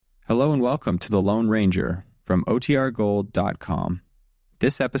Hello and welcome to The Lone Ranger from OTRGold.com.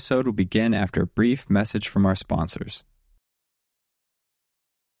 This episode will begin after a brief message from our sponsors.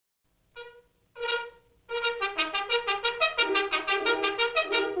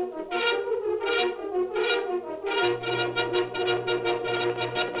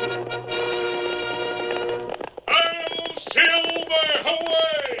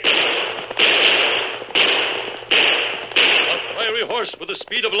 With the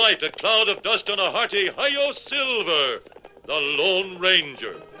speed of light, a cloud of dust, and a hearty Hi-Yo Silver, the Lone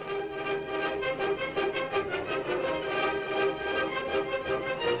Ranger.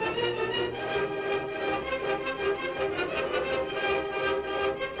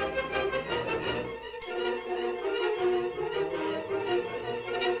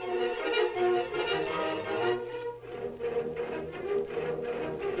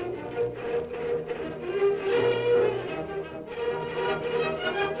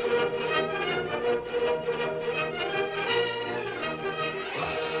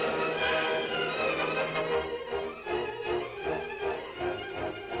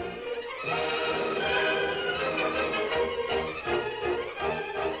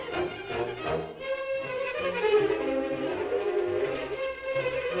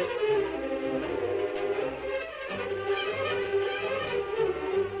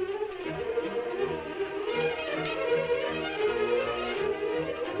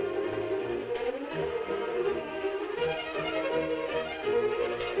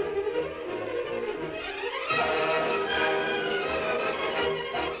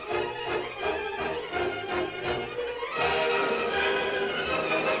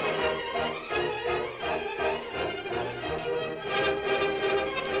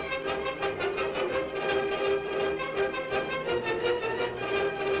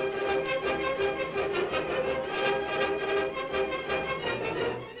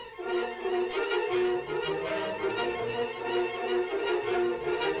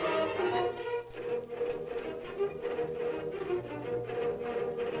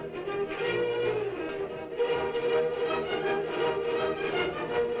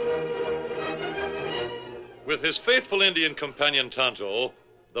 With his faithful Indian companion Tonto,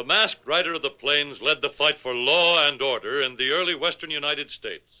 the masked rider of the plains led the fight for law and order in the early western United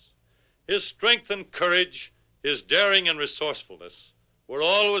States. His strength and courage, his daring and resourcefulness were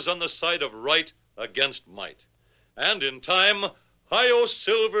always on the side of right against might. And in time, Hi-Yo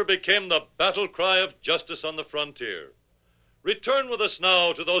Silver became the battle cry of justice on the frontier. Return with us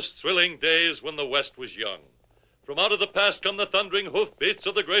now to those thrilling days when the West was young. From out of the past come the thundering hoofbeats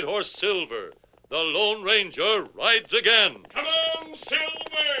of the great horse Silver. The Lone Ranger rides again. Come on,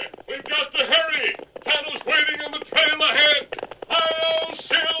 Silver! We've got to hurry! Tonto's waiting on the trail ahead! Hi-Yo,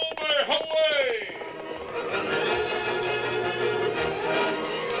 Silver! Away!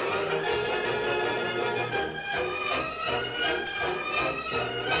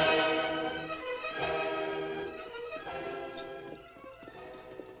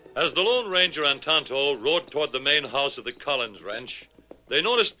 As the Lone Ranger and Tonto rode toward the main house of the Collins Ranch, they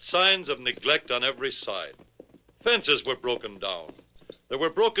noticed signs of neglect on every side. Fences were broken down. There were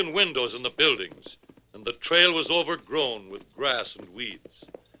broken windows in the buildings, and the trail was overgrown with grass and weeds.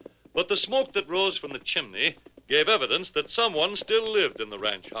 But the smoke that rose from the chimney gave evidence that someone still lived in the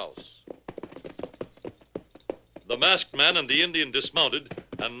ranch house. The masked man and the Indian dismounted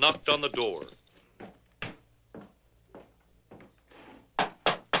and knocked on the door.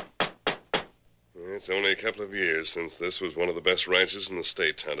 It's only a couple of years since this was one of the best ranches in the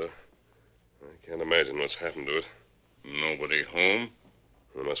state, Tonto. I can't imagine what's happened to it. Nobody home?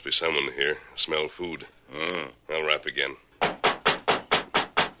 There must be someone here. I smell food. Oh. I'll rap again.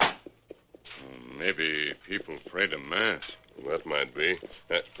 Maybe people afraid of masks. That might be.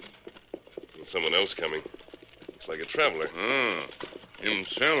 Someone else coming. Looks like a traveler. Oh. Him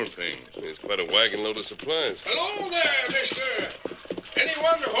sell things. He's quite a wagon load of supplies. Hello there, mister.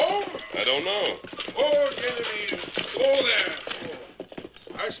 Anyone home? I don't know. Oh, Genevieve. Oh, there.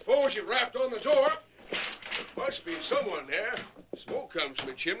 Oh. I suppose you rapped on the door. Must be someone there. Smoke comes from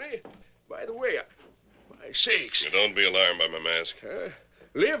the chimney. By the way, my sakes. Now, don't be alarmed by my mask.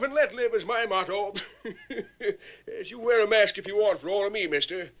 Live and let live is my motto. Yes, you wear a mask if you want, for all of me,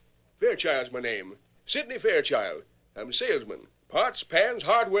 mister. Fairchild's my name. Sidney Fairchild. I'm a salesman. Pots, pans,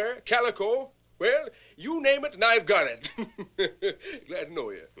 hardware, calico. Well, you name it and I've got it. Glad to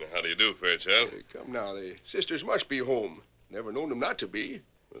know you. Now, how do you do, Fairchild? Come now, the sisters must be home. Never known them not to be.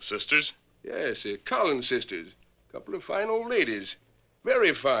 The sisters? Yes, the Collins sisters. Couple of fine old ladies.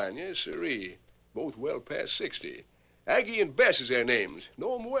 Very fine, yes, sirree. Both well past 60. Aggie and Bess is their names.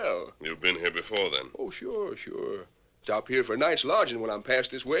 Know 'em well. You've been here before, then? Oh, sure. Stop here for a night's lodging when I'm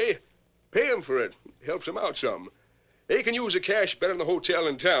passed this way. Pay 'em for it. Helps 'em out some. They can use the cash better than the hotel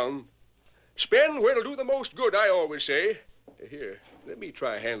in town. Spend where it'll do the most good, I always say. Here, let me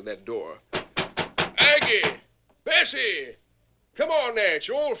try handling that door. Aggie! Bessie! Come on there. It's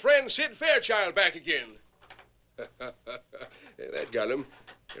your old friend Sid Fairchild back again. That got him.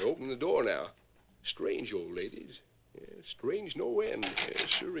 They're opening the door now. Strange old ladies. Yeah, strange no end. Yeah,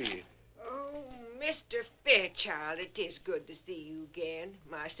 sirree. Oh, Mr. Fairchild, it is good to see you again.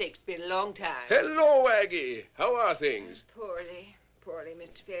 My sake's been a long time. Hello, Aggie. How are things? Poorly,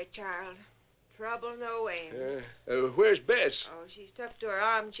 Mr. Fairchild. Trouble no end. Where's Bess? Oh, she's stuck to her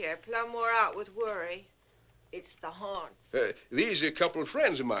armchair, plumb wore out with worry. It's the haunt. These are a couple of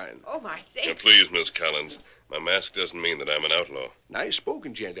friends of mine. Oh, my sakes. Please, Miss Collins. My mask doesn't mean that I'm an outlaw. Nice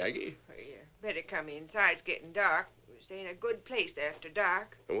spoken, gent, Aggie. Well, you better come inside. It's getting dark. This ain't a good place after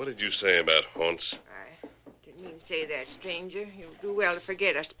dark. And what did you say about haunts? I didn't mean to say that, stranger. You'll do well to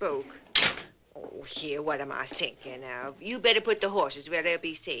forget I spoke. Oh, here, what am I thinking of? You better put the horses where they'll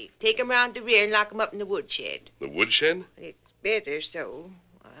be safe. Take 'em round the rear and lock 'em up in the woodshed. The woodshed? It's better so.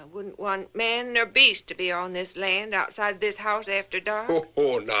 I wouldn't want man nor beast to be on this land outside this house after dark.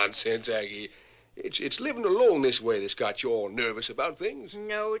 Oh, nonsense, Aggie. It's living alone this way that's got you all nervous about things.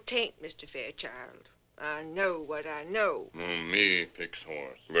 No, it ain't, Mr. Fairchild. I know what I know. Me fix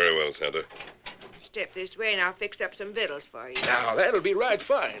horse. Very well, Santa. Step this way and I'll fix up some victuals for you. Now, that'll be right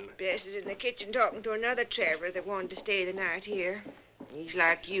fine. Bess is in the kitchen talking to another traveler that wanted to stay the night here. He's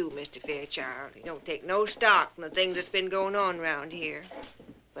like you, Mr. Fairchild. He don't take no stock in the things that's been going on around here.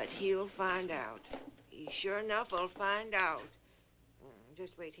 But he'll find out. He sure enough will find out.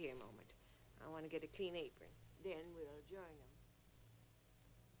 Just wait here a moment. I want to get a clean apron. Then we'll join them.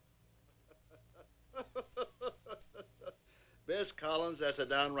 Bess Collins, that's a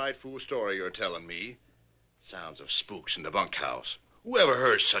downright fool story you're telling me. Sounds of spooks in the bunkhouse. Who ever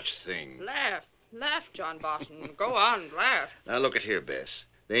heard such thing? Laugh, John Barton. Go on, laugh. Now, look at here, Bess.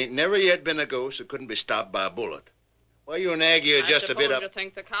 There ain't never yet been a ghost that couldn't be stopped by a bullet. Why, you and Aggie are just a bit up... I suppose you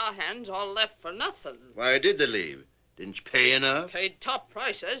think the cowhands all left for nothing. Why did they leave? Didn't you pay enough? Paid top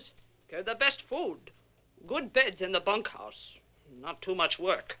prices. Gave the best food. Good beds in the bunkhouse. Not too much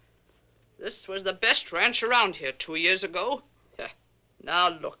work. This was the best ranch around here 2 years ago. Now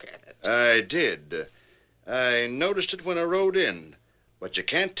look at it. I did. I noticed it when I rode in. But you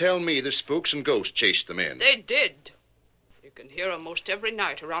can't tell me the spooks and ghosts chased them in. They did. You can hear 'em most every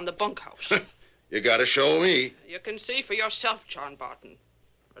night around the bunkhouse. You gotta show me. You can see for yourself, John Barton.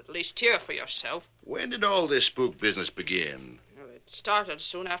 Or at least hear for yourself. When did all this spook business begin? Well, it started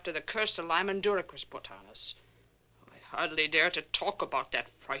soon after the curse of Lyman Durek was put on us. I hardly dare to talk about that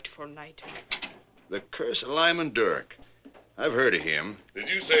frightful night. The curse of Lyman Durek. I've heard of him. Did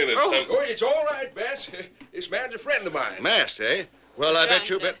you say that It's all right, Bess. This man's a friend of mine. Masked, eh? Well, I bet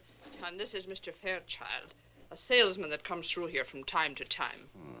you... And this is Mr. Fairchild, a salesman that comes through here from time to time.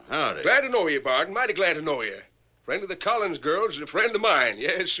 Howdy. Glad to know you, Barton. Mighty glad to know you. Friend of the Collins girls is a friend of mine.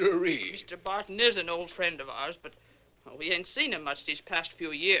 Yes, sirree. Mr. Barton is an old friend of ours, but we ain't seen him much these past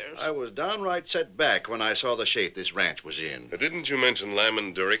few years. I was downright set back when I saw the shape this ranch was in. Didn't you mention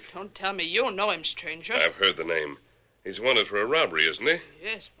Lyman Durek? Don't tell me you know him, stranger. I've heard the name. He's wanted for a robbery, isn't he?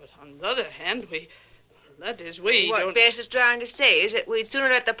 Yes, but on the other hand, we What don't... Bess is trying to say is that we'd sooner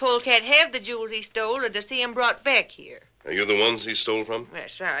let the polecat have the jewels he stole than to see him brought back here. Are you the ones he stole from?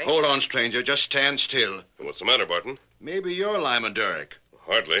 That's right. Hold on, stranger. Just stand still. What's the matter, Barton? Maybe you're Lyman Durek.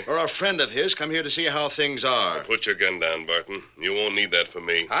 Hardly. Or a friend of his come here to see how things are. Put your gun down, Barton. You won't need that for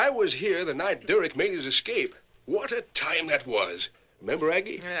me. I was here the night Durek made his escape. What a time that was. Remember,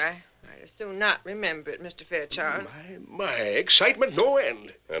 Aggie? I'd as soon not remember it, Mr. Fairchild. My, excitement no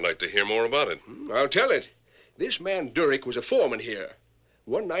end. I'd like to hear more about it. I'll tell it. This man Durek was a foreman here.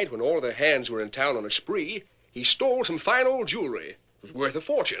 One night when all the hands were in town on a spree, he stole some fine old jewelry. It was worth a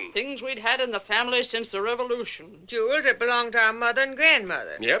fortune. Things we'd had in the family since the Revolution. Jewels that belonged to our mother and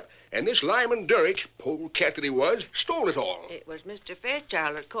grandmother. Yep, and this Lyman Durek, polecat that he was, stole it all. It was Mr.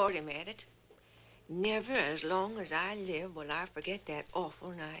 Fairchild that caught him at it. Never as long as I live will I forget that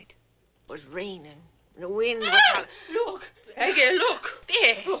awful night. It was raining. The wind was... Look! Aggie, look!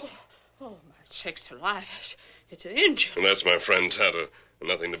 Bess! Oh, my sakes alive. It's an Injun. And that's my friend Tonto.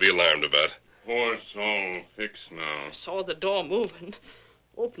 Nothing to be alarmed about. Horse all fixed now. I saw the door moving,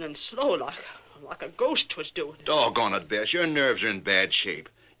 opening slow like a ghost was doing. Doggone it, Bess. Your nerves are in bad shape.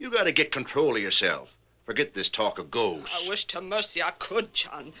 You got to get control of yourself. Forget this talk of ghosts. I wish to mercy I could,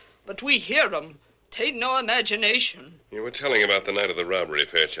 John. But we hear 'em. Tain't no imagination. You were telling about the night of the robbery,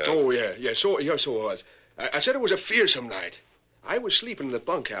 Fairchild. Oh, yeah, so it was. I said it was a fearsome night. I was sleeping in the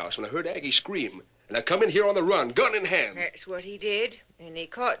bunkhouse when I heard Aggie scream, and I come in here on the run, gun in hand. That's what he did, and he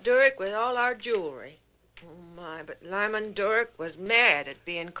caught Durek with all our jewelry. Oh, my, but Lyman Durek was mad at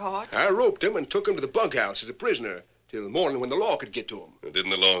being caught. I roped him and took him to the bunkhouse as a prisoner till the morning when the law could get to him.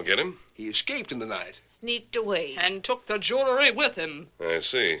 Didn't the law get him? He escaped in the night. Sneaked away. And took the jewelry with him. I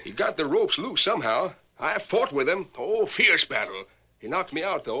see. He got the ropes loose somehow. I fought with him. Oh, fierce battle. He knocked me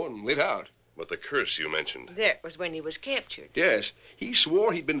out, though, and lit out. But the curse you mentioned. That was when he was captured. Yes, he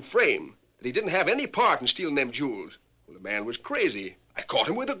swore he'd been framed, that he didn't have any part in stealing them jewels. Well, the man was crazy. I caught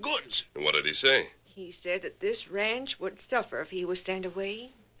him with the goods. And what did he say? He said that this ranch would suffer if he was sent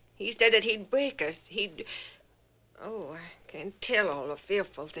away. He said that he'd break us. Oh, I can't tell all the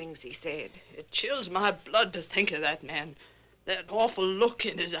fearful things he said. It chills my blood to think of that man. That awful look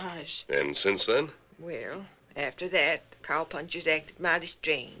in his eyes. And since then? Well, after that, the cowpunchers acted mighty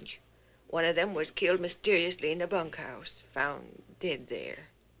strange. One of them was killed mysteriously in the bunkhouse, found dead there.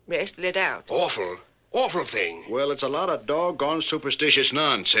 Rest lit out. Awful thing. Well, it's a lot of doggone superstitious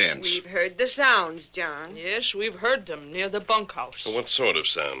nonsense. We've heard the sounds, John. Yes, we've heard them near the bunkhouse. What sort of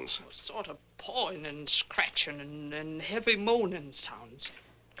sounds? Sort of pawing and scratching and heavy moaning sounds.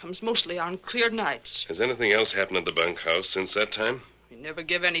 Comes mostly on clear nights. Has anything else happened at the bunkhouse since that time? We never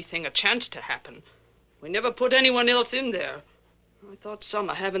give anything a chance to happen. We never put anyone else in there. I thought some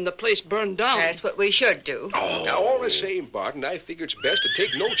of having the place burned down. That's what we should do. Oh. Now, all the same, Barton, I figure it's best to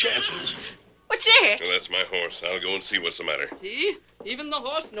take no chances. What's that? Well, that's my horse. I'll go and see what's the matter. See? Even the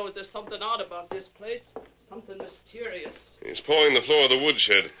horse knows there's something odd about this place. Something mysterious. He's pawing the floor of the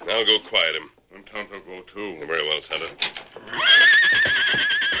woodshed. I'll go quiet him. And Tonto go, too. Very well, Tonto.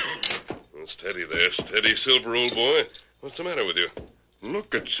 Steady there. Steady, Silver, old boy. What's the matter with you?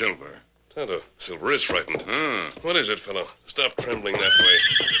 Look at Silver. Tonto, Silver is frightened. Ah. What is it, fellow? Stop trembling that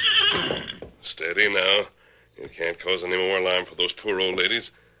way. Steady now. You can't cause any more alarm for those poor old ladies.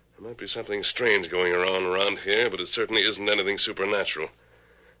 There might be something strange going on around here, but it certainly isn't anything supernatural.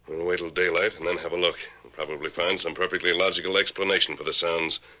 We'll wait till daylight and then have a look. We'll probably find some perfectly logical explanation for the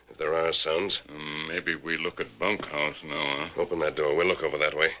sounds, if there are sounds. Maybe we look at Bunkhouse now, huh? Open that door. We'll look over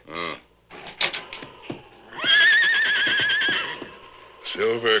that way.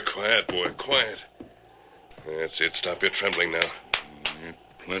 Silver, quiet, boy, quiet. That's it. Stop your trembling now. It's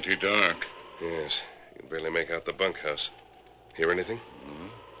plenty dark. Yes. You can barely make out the bunkhouse. Hear anything?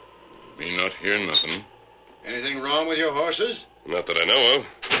 Me not hear nothing. Anything wrong with your horses? Not that I know of.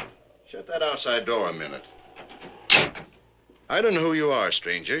 Shut that outside door a minute. I don't know who you are,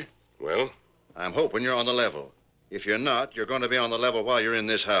 stranger. Well? I'm hoping you're on the level. If you're not, you're going to be on the level while you're in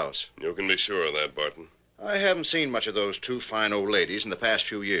this house. You can be sure of that, Barton. I haven't seen much of those two fine old ladies in the past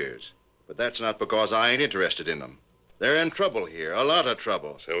few years. But that's not because I ain't interested in them. They're in trouble here, a lot of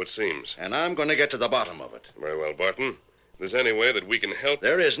trouble. So it seems. And I'm going to get to the bottom of it. Very well, Barton. If there's any way that we can help...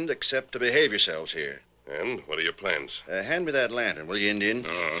 There isn't, except to behave yourselves here. And what are your plans? Hand me that lantern, will you, Indian?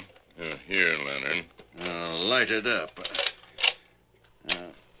 Here, Lantern. Light it up.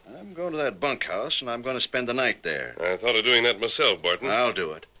 I'm going to that bunkhouse, and I'm going to spend the night there. I thought of doing that myself, Barton. I'll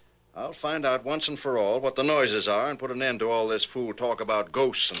do it. I'll find out once and for all what the noises are and put an end to all this fool talk about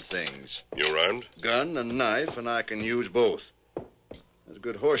ghosts and things. You armed? Gun and knife, and I can use both. That's a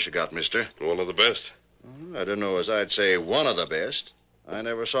good horse you got, mister. One of the best. I don't know as I'd say one of the best. I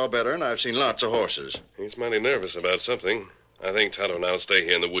never saw better, and I've seen lots of horses. He's mighty nervous about something. I think Tonto and I'll stay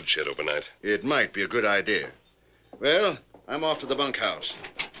here in the woodshed overnight. It might be a good idea. Well, I'm off to the bunkhouse.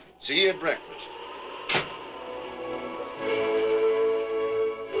 See you at breakfast.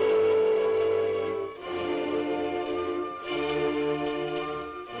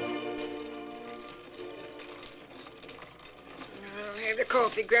 I'll have the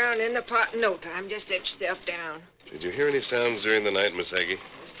coffee ground in the pot in no time. Just set yourself down. Did you hear any sounds during the night, Miss Aggie?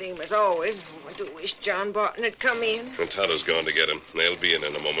 Same as always. I do wish John Barton had come in. And Tonto's gone to get him. They'll be in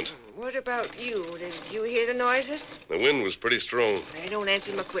a moment. What about you? Did you hear the noises? The wind was pretty strong. They don't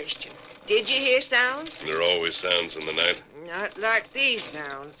answer my question. Did you hear sounds? There are always sounds in the night. Not like these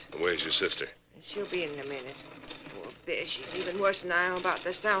sounds. Where's your sister? She'll be in a minute. Poor Bess, she's even worse than I am about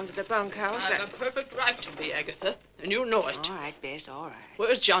the sounds of the bunkhouse. I have a perfect right to be, Agatha, and you know it. All right, Bess, all right.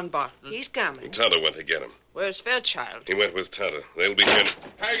 Where's John Barton? He's coming. Tonto went to get him. Where's Fairchild? He went with Tonto. They'll be here.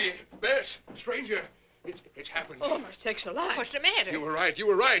 Aggie, Bess, stranger, it's happened. Oh, my sakes alive. What's the matter? You were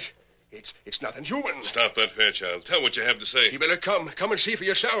right. It's nothing human. Stop that, Fairchild. Tell what you have to say. You better come and see for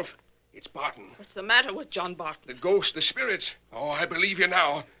yourself. It's Barton. What's the matter with John Barton? The ghost, the spirits. Oh, I believe you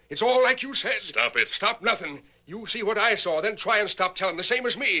now. It's all like you said. Stop it. Stop nothing. You see what I saw, then try and stop telling the same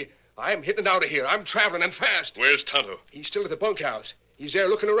as me. I'm hitting out of here. I'm traveling and fast. Where's Tonto? He's still at the bunkhouse. He's there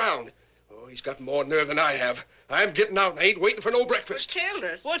looking around. Oh, he's got more nerve than I have. I'm getting out and I ain't waiting for no breakfast. Well,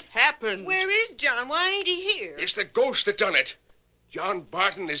 tell us. What happened? Where is John? Why ain't he here? It's the ghost that done it. John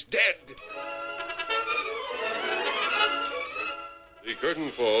Barton is dead. The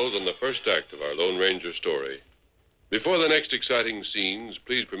curtain falls on the first act of our Lone Ranger story. Before the next exciting scenes,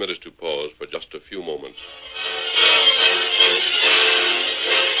 please permit us to pause for just a few moments.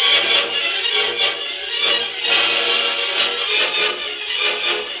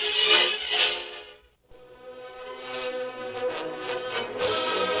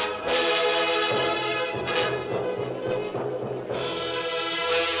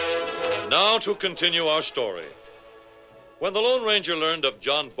 Now to continue our story. When the Lone Ranger learned of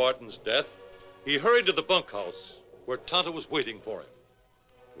John Barton's death, he hurried to the bunkhouse where Tonto was waiting for him.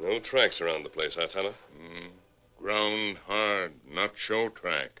 No tracks around the place, huh, Tonto? Ground hard, not show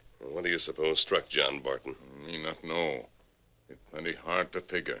track. Well, what do you suppose struck John Barton? Me not know. It's plenty hard to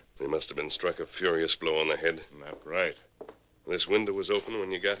figure. He must have been struck a furious blow on the head. Not right. This window was open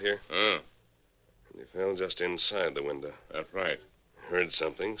when you got here? Huh? And he fell just inside the window. That's right. Heard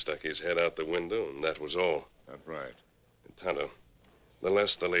something, stuck his head out the window, and that was all. That's right. And Tonto, the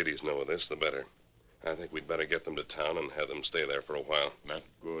less the ladies know of this, the better. I think we'd better get them to town and have them stay there for a while. That's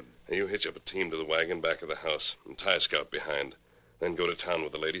good. Now, you hitch up a team to the wagon back of the house and tie a scout behind. Then go to town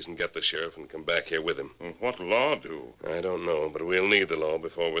with the ladies and get the sheriff and come back here with him. Well, what law do? I don't know, but we'll need the law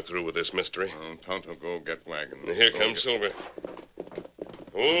before we're through with this mystery. Tonto, go get wagon. Now, here Go comes get... Silver.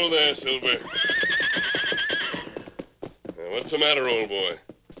 Oh, there, Silver. Now, what's the matter, old boy?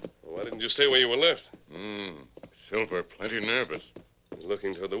 Why didn't you stay where you were left? Silver plenty nervous. He's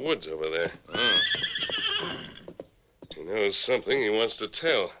looking toward the woods over there. Huh? He knows something he wants to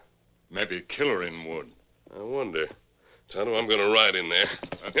tell. Maybe killer in wood. I wonder. Tonto, I'm going to ride in there.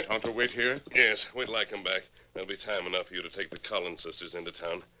 Tonto, wait here? Yes, wait till I come back. There'll be time enough for you to take the Collins sisters into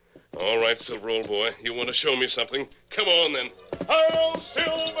town. All right, Silver, old boy. You want to show me something? Come on, then. Ho,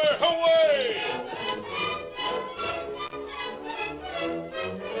 Silver, away!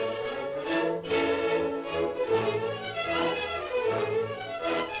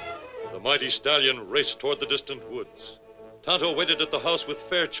 The mighty stallion raced toward the distant woods. Tonto waited at the house with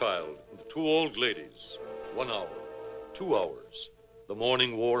Fairchild and the two old ladies. 1 hour, 2 hours. The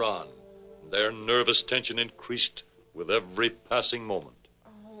morning wore on. Their nervous tension increased with every passing moment.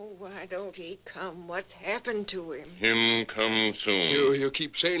 Oh, why don't he come? What's happened to him? Him come soon. You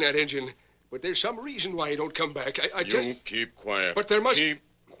keep saying that, Injun. But there's some reason why he don't come back. I tell You keep quiet. But there must... Keep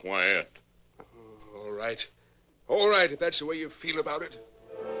quiet. All right. All right, if that's the way you feel about it.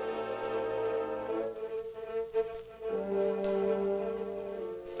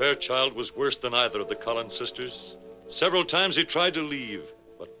 Fairchild was worse than either of the Collins sisters. Several times he tried to leave,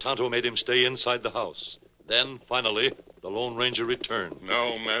 but Tonto made him stay inside the house. Then, finally, the Lone Ranger returned.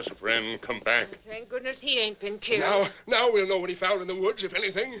 No, Master Friend, come back. Thank goodness he ain't been killed. Now we'll know what he found in the woods, if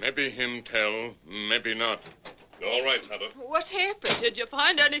anything. Maybe him tell, maybe not. All right, Tonto. What's happened? Did you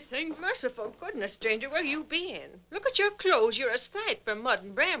find anything? Merciful goodness, stranger, where you been? Look at your clothes. You're a sight for mud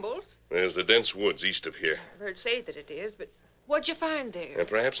and brambles. There's the dense woods east of here. I've heard say that it is, but what'd you find there? And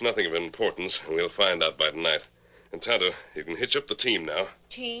perhaps nothing of importance. We'll find out by tonight. And Tonto, you can hitch up the team now.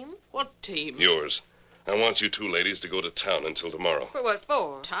 Team? What team? Yours. I want you two ladies to go to town until tomorrow. For what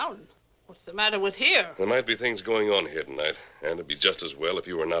for? Town? What's the matter with here? There might be things going on here tonight, and it'd be just as well if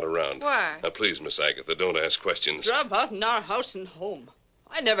you were not around. Why? Now, please, Miss Agatha, don't ask questions. Drove out in our house and home.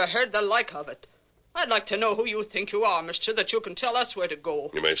 I never heard the like of it. I'd like to know who you think you are, mister, that you can tell us where to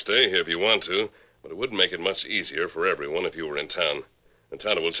go. You may stay here if you want to, but it wouldn't make it much easier for everyone if you were in town. And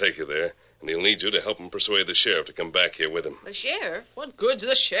Tonto will take you there, and he'll need you to help him persuade the sheriff to come back here with him. The sheriff? What good's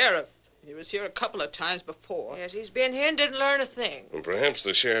the sheriff? He was here a couple of times before. Yes, he's been here and didn't learn a thing. And perhaps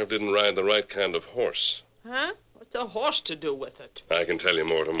the sheriff didn't ride the right kind of horse. Huh? What's a horse to do with it? I can tell you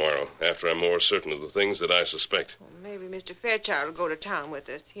more tomorrow, after I'm more certain of the things that I suspect. Well, maybe Mr. Fairchild will go to town with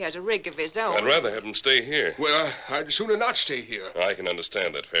us. He has a rig of his own. I'd rather have him stay here. Well, I'd sooner not stay here. I can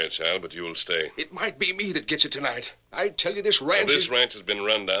understand that, Fairchild, but you'll stay. It might be me that gets it tonight. I tell you, this ranch This ranch has been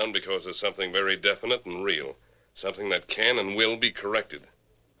run down because of something very definite and real. Something that can and will be corrected.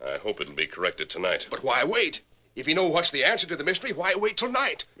 I hope it'll be corrected tonight. But why wait? If you know what's the answer to the mystery, why wait till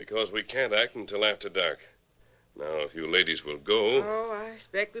night? Because we can't act until after dark. Now, if you ladies will go... Oh, I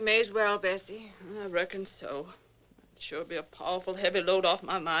expect we may as well, Bessie. I reckon so. It'd sure be a powerful heavy load off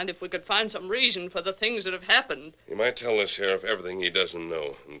my mind if we could find some reason for the things that have happened. You might tell the sheriff everything he doesn't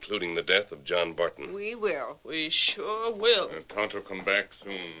know, including the death of John Barton. We will. We sure will. Tonto come back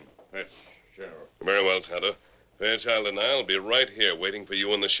soon. Fetch sheriff. Very well, Tonto. Fairchild and I'll be right here waiting for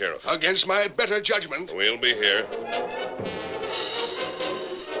you and the sheriff. Against my better judgment. We'll be here.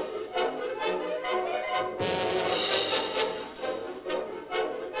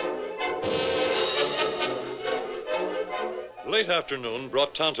 late afternoon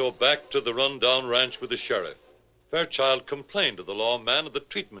brought Tonto back to the run-down ranch with the sheriff. Fairchild complained to the lawman of the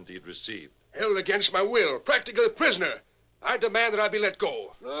treatment he'd received. Held against my will, practically a prisoner. I demand that I be let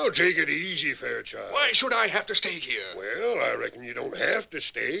go. Now, take it easy, Fairchild. Why should I have to stay here? Well, I reckon you don't have to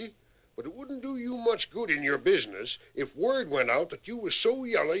stay. But it wouldn't do you much good in your business if word went out that you was so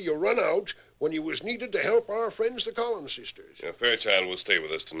yellow you run out when you was needed to help our friends, the Collins sisters. Yeah, Fairchild will stay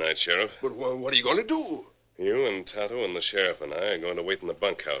with us tonight, Sheriff. But what are you going to do? You and Tonto and the sheriff and I are going to wait in the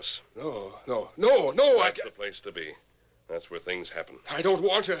bunkhouse. No, That's the place to be. That's where things happen. I don't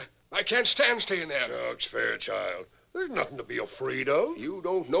want to. I can't stand staying there. Shucks, Fairchild. There's nothing to be afraid of. You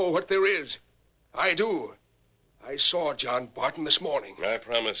don't know what there is. I do. I saw John Barton this morning. I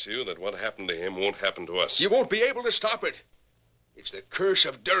promise you that what happened to him won't happen to us. You won't be able to stop it. It's the curse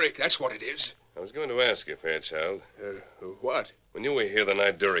of Derrick, that's what it is. I was going to ask you, Fairchild. What? When you were here the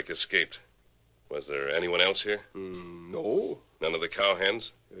night Derrick escaped, was there anyone else here? No. None of the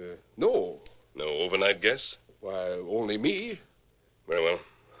cowhands? No. No overnight guests? Why, only me. Very well.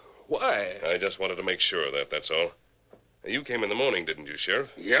 Why? I just wanted to make sure of that, that's all. You came in the morning, didn't you,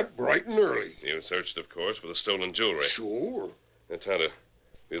 Sheriff? Yep, bright and early. You searched, of course, for the stolen jewelry. Sure. Tonto,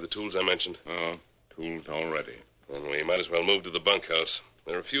 you have the tools I mentioned? Tools all ready. Then we might as well move to the bunkhouse.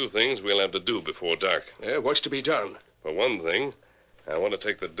 There are a few things we'll have to do before dark. What's to be done? For one thing, I want to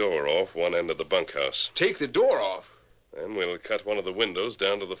take the door off one end of the bunkhouse. Take the door off? Then we'll cut one of the windows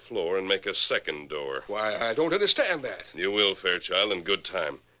down to the floor and make a second door. Why, I don't understand that. You will, Fairchild, in good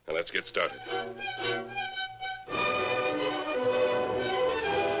time. Now let's get started.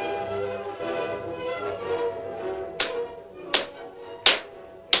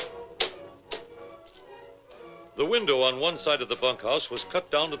 The window on one side of the bunkhouse was cut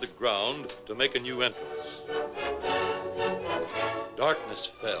down to the ground to make a new entrance. Darkness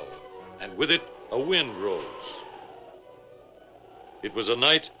fell, and with it a wind rose. It was a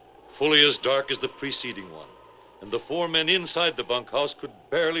night fully as dark as the preceding one, and the four men inside the bunkhouse could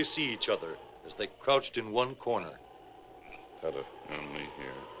barely see each other as they crouched in one corner. Tonto. Only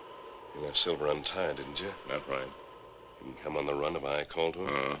here. You left Silver untied, didn't you? That's right. He can come on the run if I call to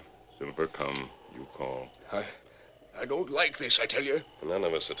him? Silver, come. You call. I don't like this, I tell you. None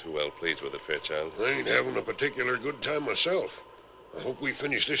of us are too well pleased with it, Fairchild. I ain't having a particular good time myself. I hope we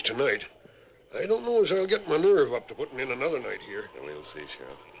finish this tonight. I don't know as I'll get my nerve up to putting in another night here. We'll see,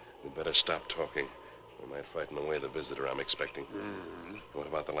 Sheriff. We'd better stop talking. We might frighten away the visitor I'm expecting. What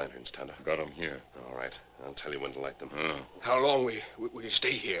about the lanterns, Tonto? Got 'em here. All right. I'll tell you when to light them. How long we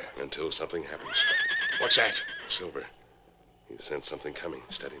stay here? Until something happens. What's that? Silver. You sense something coming.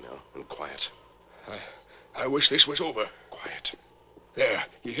 Steady now, and quiet. I wish this was over. Quiet. There,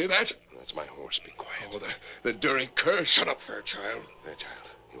 you hear that? That's my horse. Be quiet. Oh, the Derrick curse. Shut up, Fairchild. Fairchild,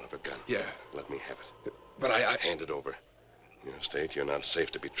 you have a gun. Yeah. Let me have it. But I... Hand it over. In your state, you're not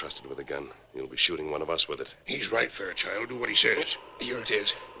safe to be trusted with a gun. You'll be shooting one of us with it. He's right, Fairchild. Do what he says. Here it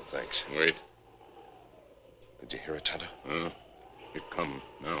is. Well, thanks. Wait. Did you hear it, Tonto? It come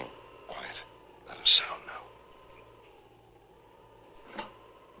now. Quiet. Not a sound now.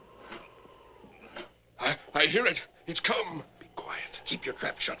 I hear it. It's come. Be quiet. Keep your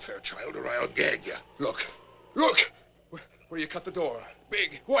trap shut, Fairchild, or I'll gag you. Look. Where you cut the door.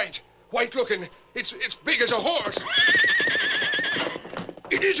 Big, white looking. It's big as a horse.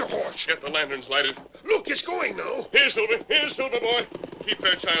 It is a horse. Get the lanterns lighted. Look, it's going now. Here, Silver boy. Keep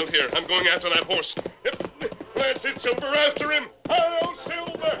Fairchild here. I'm going after that horse. That's it, Silver. After him. Hello,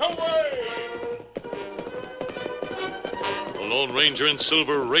 Silver, away! The Lone Ranger and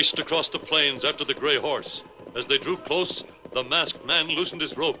Silver raced across the plains after the gray horse. As they drew close, the masked man loosened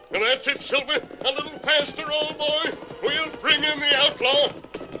his rope. And that's it, Silver. A little faster, old boy. We'll bring in the outlaw.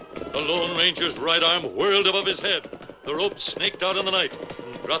 The Lone Ranger's right arm whirled above his head. The rope snaked out in the night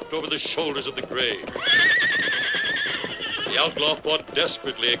and dropped over the shoulders of the gray. The outlaw fought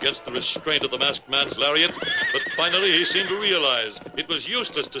desperately against the restraint of the masked man's lariat, but finally he seemed to realize it was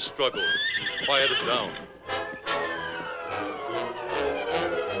useless to struggle and quieted down.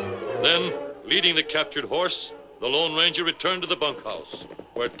 Then, leading the captured horse, the Lone Ranger returned to the bunkhouse,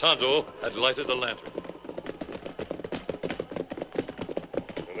 where Tonto had lighted a lantern.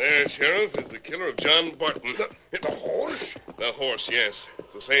 And there, Sheriff, is the killer of John Barton. The horse? The horse, yes.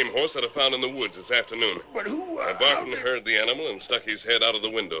 It's the same horse that I found in the woods this afternoon. But who... Barton heard the animal and stuck his head out of the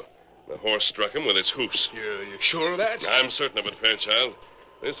window. The horse struck him with its hoofs. You sure of that? I'm certain of it, Fairchild.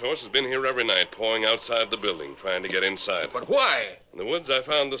 This horse has been here every night, pawing outside the building, trying to get inside. But why? In the woods, I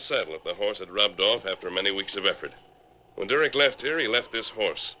found the saddle that the horse had rubbed off after many weeks of effort. When Derrick left here, he left this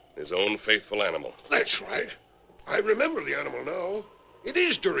horse, his own faithful animal. That's right. I remember the animal now. It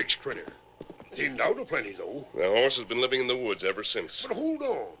is Derrick's critter. Thinned out a plenty, though. The horse has been living in the woods ever since. But hold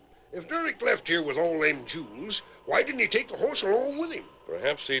on. If Derrick left here with all them jewels, why didn't he take the horse along with him?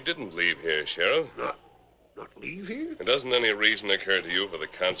 Perhaps he didn't leave here, Sheriff. Not leave here? And doesn't any reason occur to you for the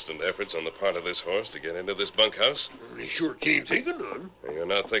constant efforts on the part of this horse to get into this bunkhouse? He sure can't think of none. You're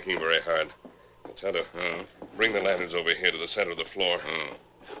not thinking very hard. Tonto, bring the lanterns over here to the center of the floor.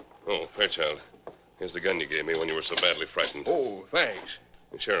 Oh, Fairchild, here's the gun you gave me when you were so badly frightened. Oh, thanks.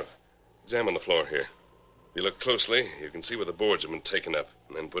 Sheriff, examine the floor here. If you look closely, you can see where the boards have been taken up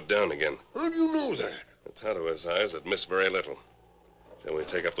and then put down again. How do you know that? Tonto's eyes had missed very little. Shall we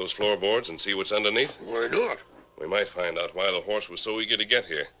take up those floorboards and see what's underneath? Why not? We might find out why the horse was so eager to get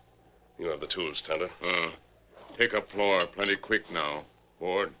here. You have the tools, Tonto. Take up floor plenty quick now.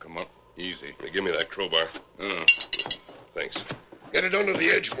 Board, come up easy. Give me that crowbar. Thanks. Get it under the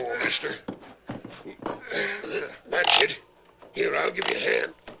edge more, mister. That's it. Here, I'll give you a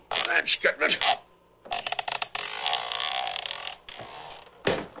hand. That's getting it.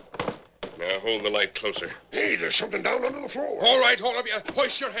 Now hold the light closer. Hey, there's something down under the floor. All right, all of you,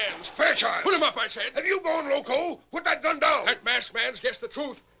 hoist your hands. Fairchild! Put him up, I said. Have you gone loco? Put that gun down. That masked man's guessed the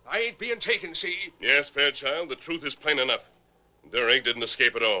truth. I ain't being taken, see? Yes, Fairchild, the truth is plain enough. Derrick didn't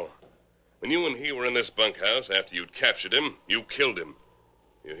escape at all. When you and he were in this bunkhouse, after you'd captured him, you killed him.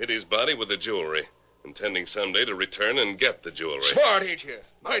 You hid his body with the jewelry, intending someday to return and get the jewelry. Smart, ain't you?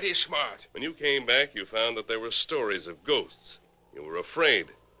 Mighty smart. When you came back, you found that there were stories of ghosts. You were afraid.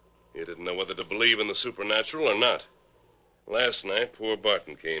 You didn't know whether to believe in the supernatural or not. Last night, poor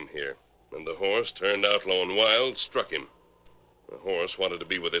Barton came here, and the horse, turned outlaw and wild, struck him. The horse wanted to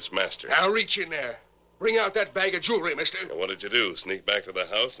be with its master. Now reach in there. Bring out that bag of jewelry, mister. Now, what did you do? Sneak back to the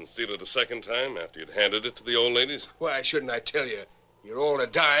house and steal it a second time after you'd handed it to the old ladies? Why shouldn't I tell you? You're all to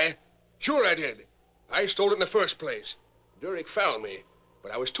die. Sure I did. I stole it in the first place. Derrick found me,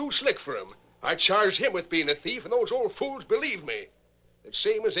 but I was too slick for him. I charged him with being a thief, and those old fools believed me. The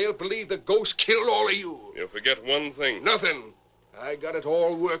same as they'll believe the ghost killed all of you. You forget one thing. Nothing. I got it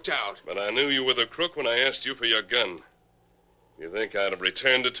all worked out. But I knew you were the crook when I asked you for your gun. You think I'd have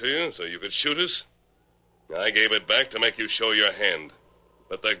returned it to you so you could shoot us? I gave it back to make you show your hand.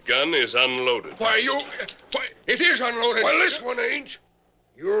 But the gun is unloaded. Why, it is unloaded. Well, this one ain't.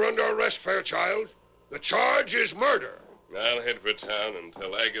 You're under arrest, Fairchild. The charge is murder. I'll head for town and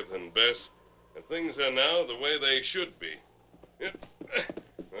tell Agatha and Bess that things are now the way they should be.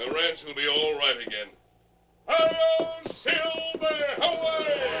 The ranch will be all right again. Hello, Silver!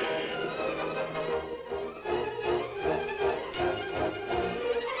 Away!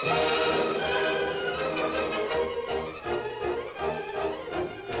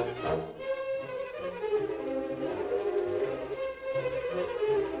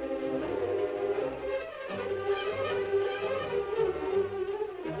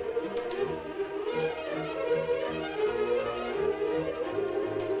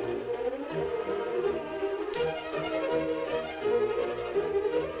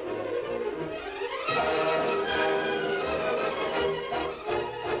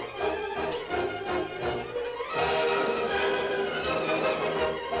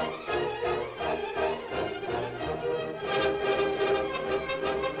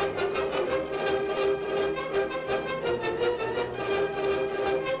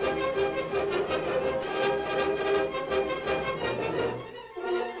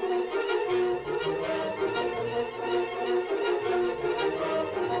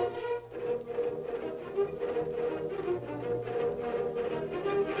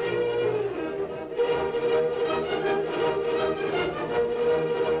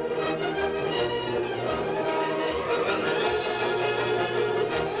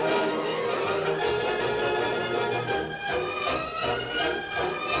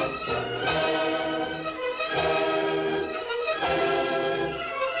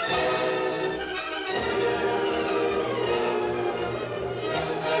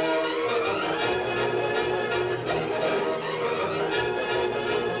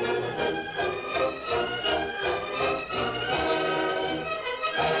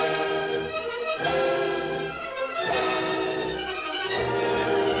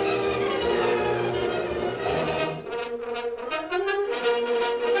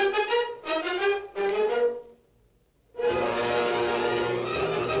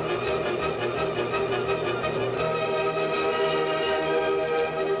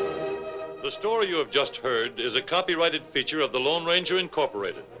 The story you have just heard is a copyrighted feature of the Lone Ranger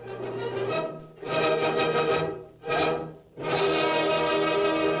Incorporated.